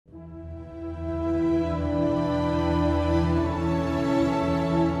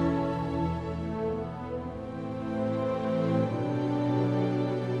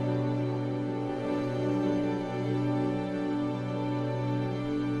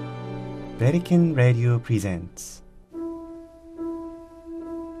Vatican Radio presents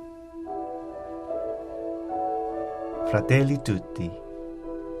Fratelli Tutti,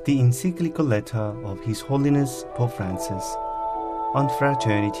 the Encyclical letter of His Holiness Pope Francis on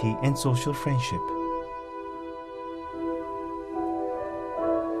fraternity and social friendship.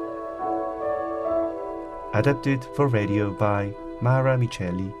 Adapted for radio by Mara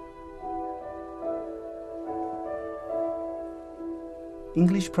Micheli.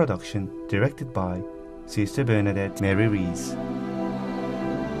 English production directed by Sister Bernadette Mary Rees.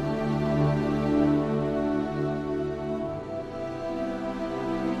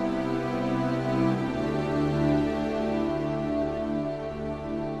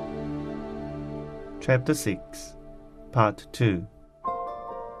 Chapter 6, Part 2.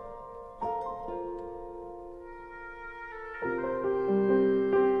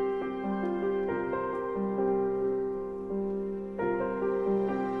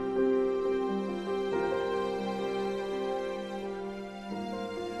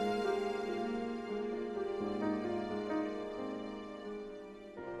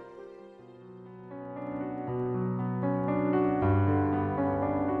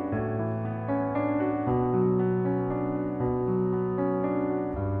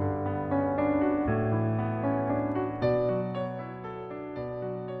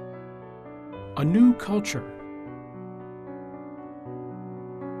 A new culture.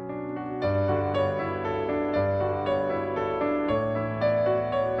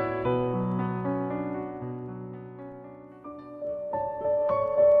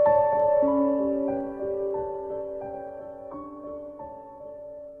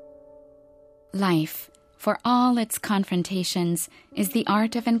 Life, for all its confrontations, is the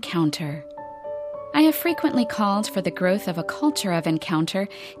art of encounter. I have frequently called for the growth of a culture of encounter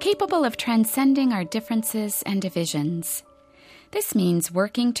capable of transcending our differences and divisions. This means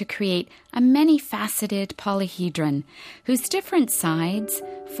working to create a many-faceted polyhedron whose different sides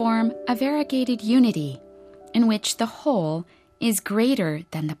form a variegated unity in which the whole is greater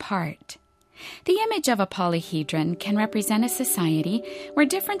than the part. The image of a polyhedron can represent a society where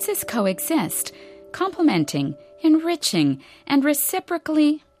differences coexist, complementing, enriching, and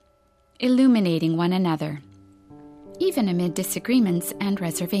reciprocally illuminating one another, even amid disagreements and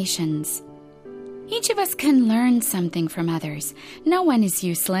reservations. Each of us can learn something from others. No one is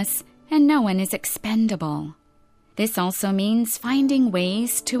useless, and no one is expendable. This also means finding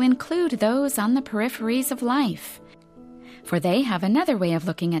ways to include those on the peripheries of life, for they have another way of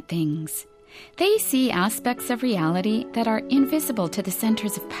looking at things. They see aspects of reality that are invisible to the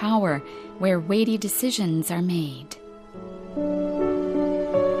centers of power, where weighty decisions are made.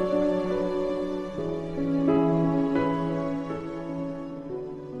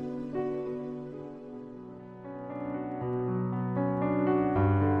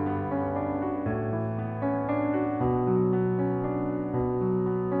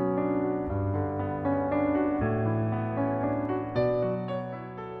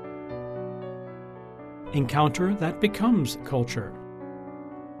 Encounter that becomes culture.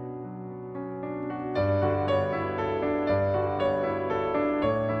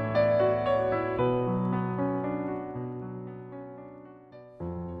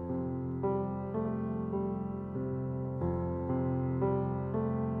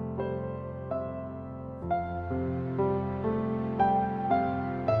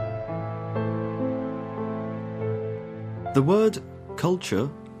 The word culture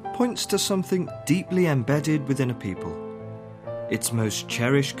points to something deeply embedded within a people, its most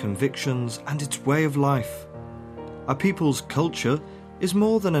cherished convictions and its way of life. A people's culture is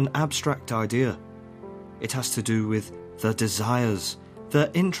more than an abstract idea. It has to do with their desires, their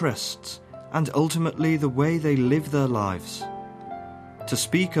interests, and ultimately the way they live their lives. To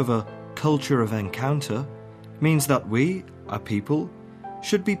speak of a culture of encounter means that we, a people,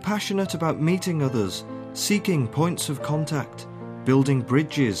 should be passionate about meeting others, seeking points of contact, building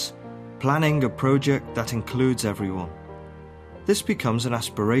bridges, planning a project that includes everyone. This becomes an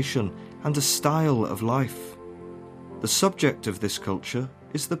aspiration and a style of life. The subject of this culture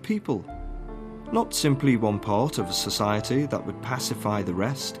is the people, not simply one part of a society that would pacify the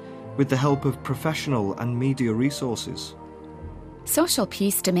rest with the help of professional and media resources. Social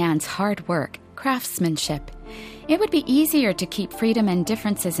peace demands hard work, craftsmanship. It would be easier to keep freedom and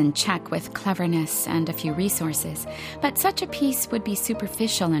differences in check with cleverness and a few resources, but such a peace would be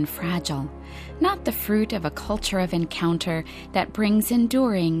superficial and fragile, not the fruit of a culture of encounter that brings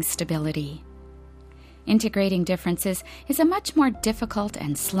enduring stability. Integrating differences is a much more difficult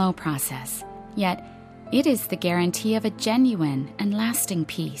and slow process, yet it is the guarantee of a genuine and lasting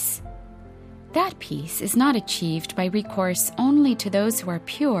peace. That peace is not achieved by recourse only to those who are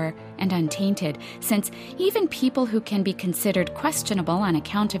pure and untainted, since even people who can be considered questionable on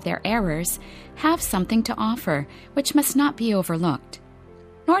account of their errors have something to offer which must not be overlooked.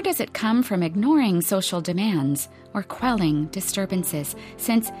 Nor does it come from ignoring social demands or quelling disturbances,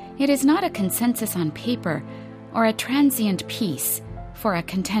 since it is not a consensus on paper or a transient peace for a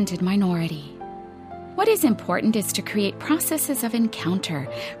contented minority. What is important is to create processes of encounter,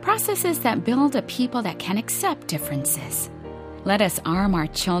 processes that build a people that can accept differences. Let us arm our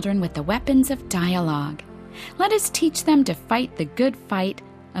children with the weapons of dialogue. Let us teach them to fight the good fight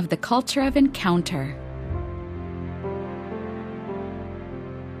of the culture of encounter.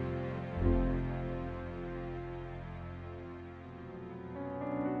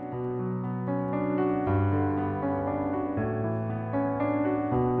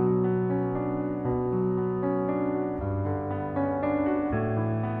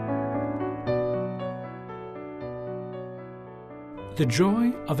 The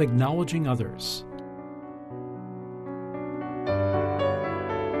joy of acknowledging others.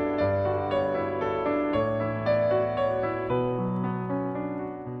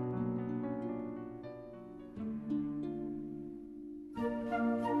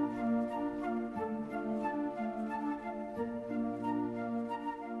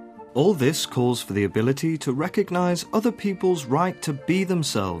 All this calls for the ability to recognize other people's right to be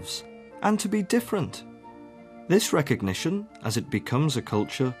themselves and to be different. This recognition, as it becomes a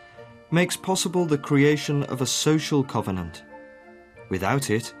culture, makes possible the creation of a social covenant. Without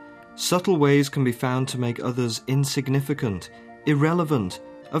it, subtle ways can be found to make others insignificant, irrelevant,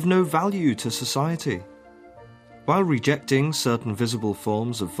 of no value to society. While rejecting certain visible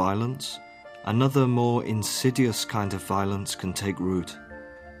forms of violence, another more insidious kind of violence can take root.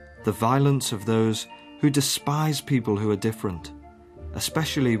 The violence of those who despise people who are different,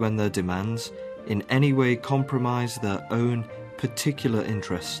 especially when their demands in any way compromise their own particular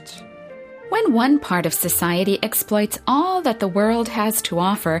interests. When one part of society exploits all that the world has to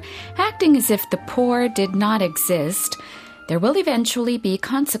offer, acting as if the poor did not exist, there will eventually be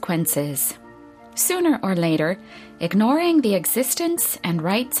consequences. Sooner or later, ignoring the existence and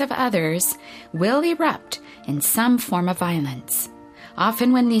rights of others will erupt in some form of violence,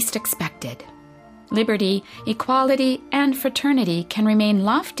 often when least expected. Liberty, equality, and fraternity can remain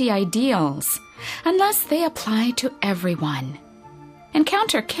lofty ideals unless they apply to everyone.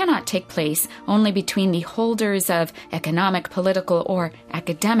 Encounter cannot take place only between the holders of economic, political, or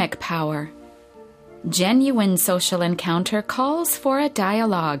academic power. Genuine social encounter calls for a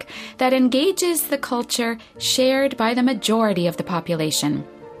dialogue that engages the culture shared by the majority of the population.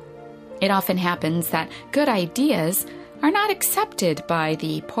 It often happens that good ideas are not accepted by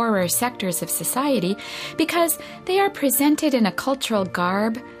the poorer sectors of society because they are presented in a cultural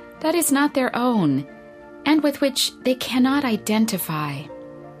garb that is not their own and with which they cannot identify.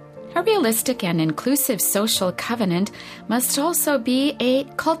 A realistic and inclusive social covenant must also be a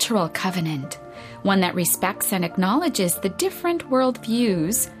cultural covenant, one that respects and acknowledges the different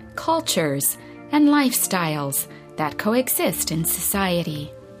worldviews, cultures, and lifestyles that coexist in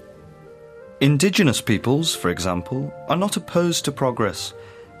society. Indigenous peoples, for example, are not opposed to progress,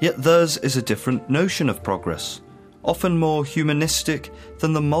 yet theirs is a different notion of progress, often more humanistic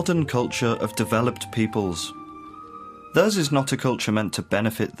than the modern culture of developed peoples. Theirs is not a culture meant to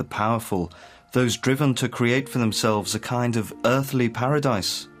benefit the powerful, those driven to create for themselves a kind of earthly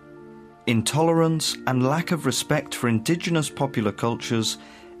paradise. Intolerance and lack of respect for indigenous popular cultures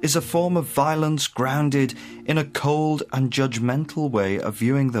is a form of violence grounded in a cold and judgmental way of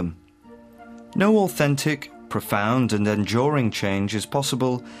viewing them. No authentic, profound and enduring change is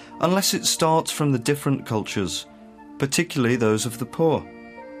possible unless it starts from the different cultures, particularly those of the poor.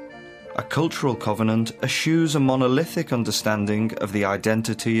 A cultural covenant eschews a monolithic understanding of the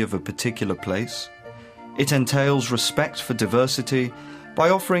identity of a particular place. It entails respect for diversity by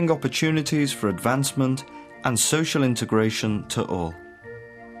offering opportunities for advancement and social integration to all.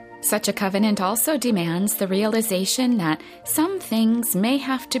 Such a covenant also demands the realization that some things may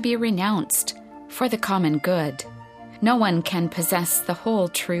have to be renounced for the common good. No one can possess the whole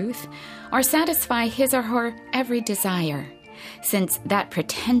truth or satisfy his or her every desire, since that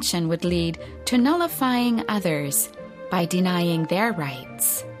pretension would lead to nullifying others by denying their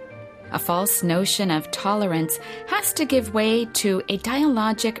rights. A false notion of tolerance has to give way to a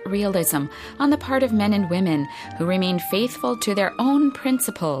dialogic realism on the part of men and women who remain faithful to their own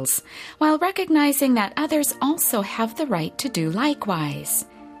principles, while recognizing that others also have the right to do likewise.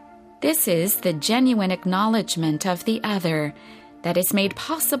 This is the genuine acknowledgement of the other that is made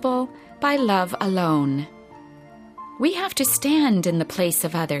possible by love alone. We have to stand in the place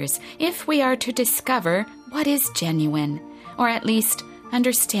of others if we are to discover what is genuine, or at least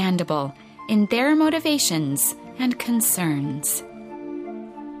understandable in their motivations and concerns.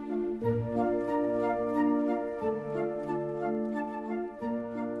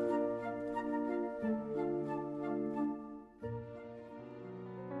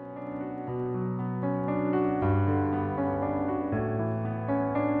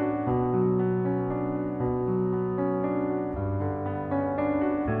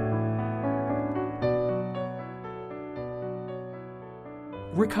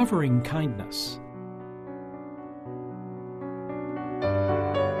 Recovering kindness.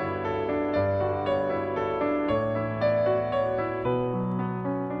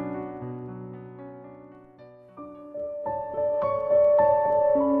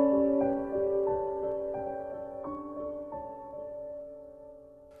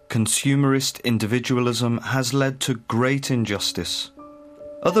 Consumerist individualism has led to great injustice.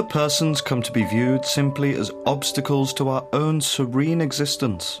 Other persons come to be viewed simply as obstacles to our own serene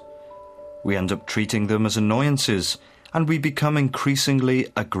existence. We end up treating them as annoyances, and we become increasingly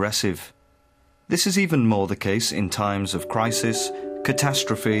aggressive. This is even more the case in times of crisis,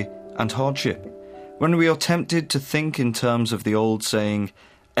 catastrophe, and hardship, when we are tempted to think in terms of the old saying,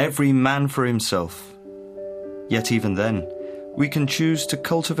 "Every man for himself." Yet even then, we can choose to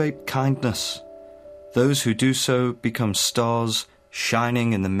cultivate kindness. Those who do so become stars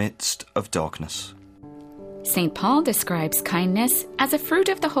shining in the midst of darkness. St. Paul describes kindness as a fruit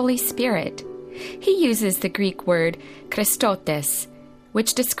of the Holy Spirit. He uses the Greek word Christotes,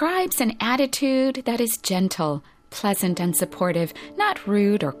 which describes an attitude that is gentle, pleasant, and supportive, not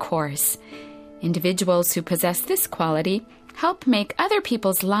rude or coarse. Individuals who possess this quality help make other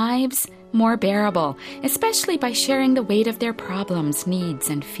people's lives more bearable, especially by sharing the weight of their problems, needs,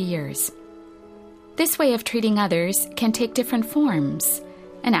 and fears. This way of treating others can take different forms: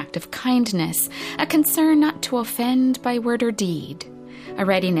 an act of kindness, a concern not to offend by word or deed, a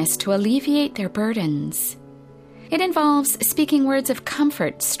readiness to alleviate their burdens. It involves speaking words of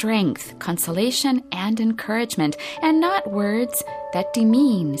comfort, strength, consolation, and encouragement, and not words that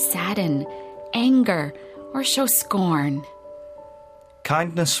demean, sadden, anger, or show scorn.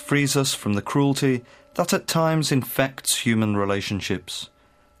 Kindness frees us from the cruelty that at times infects human relationships,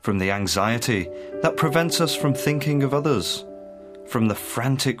 from the anxiety that prevents us from thinking of others, from the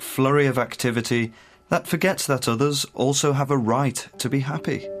frantic flurry of activity that forgets that others also have a right to be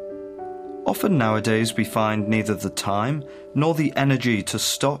happy. Often nowadays we find neither the time nor the energy to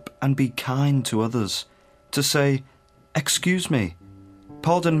stop and be kind to others, to say, "Excuse me,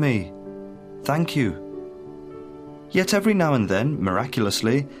 pardon me, thank you." Yet every now and then,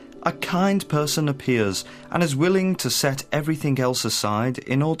 miraculously, a kind person appears and is willing to set everything else aside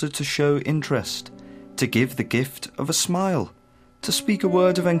in order to show interest, to give the gift of a smile, to speak a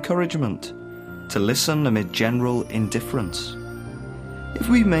word of encouragement, to listen amid general indifference. If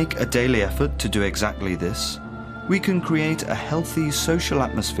we make a daily effort to do exactly this, we can create a healthy social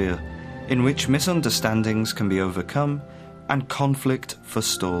atmosphere in which misunderstandings can be overcome and conflict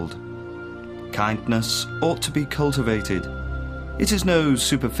forestalled. Kindness ought to be cultivated. It is no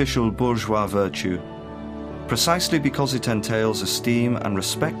superficial bourgeois virtue. Precisely because it entails esteem and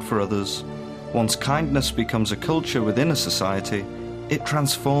respect for others, once kindness becomes a culture within a society, it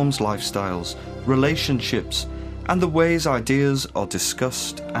transforms lifestyles, relationships, and the ways ideas are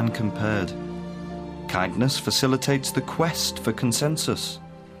discussed and compared. Kindness facilitates the quest for consensus.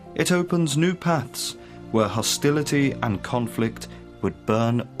 It opens new paths where hostility and conflict would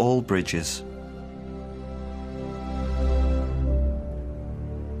burn all bridges.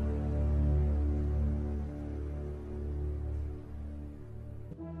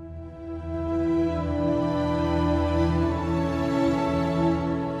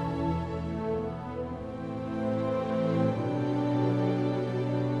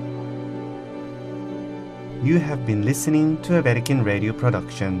 You have been listening to a Vatican Radio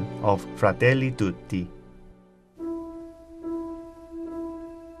production of Fratelli Tutti.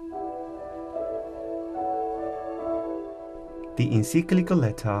 The Encyclical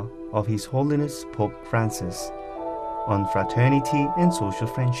letter of His Holiness Pope Francis on fraternity and social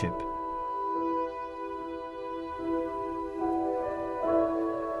friendship.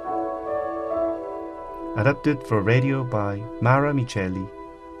 Adapted for radio by Mara Micheli.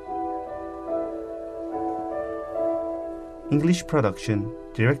 English production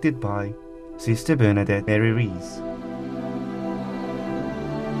directed by Sister Bernadette Mary Rees.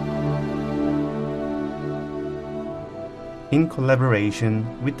 In collaboration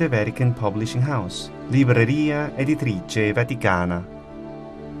with the Vatican Publishing House, Libreria Editrice Vaticana.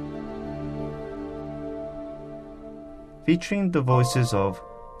 Featuring the voices of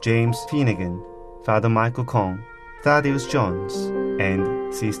James Finnegan, Father Michael Kong, Thaddeus Jones,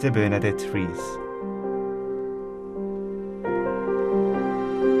 and Sister Bernadette Rees.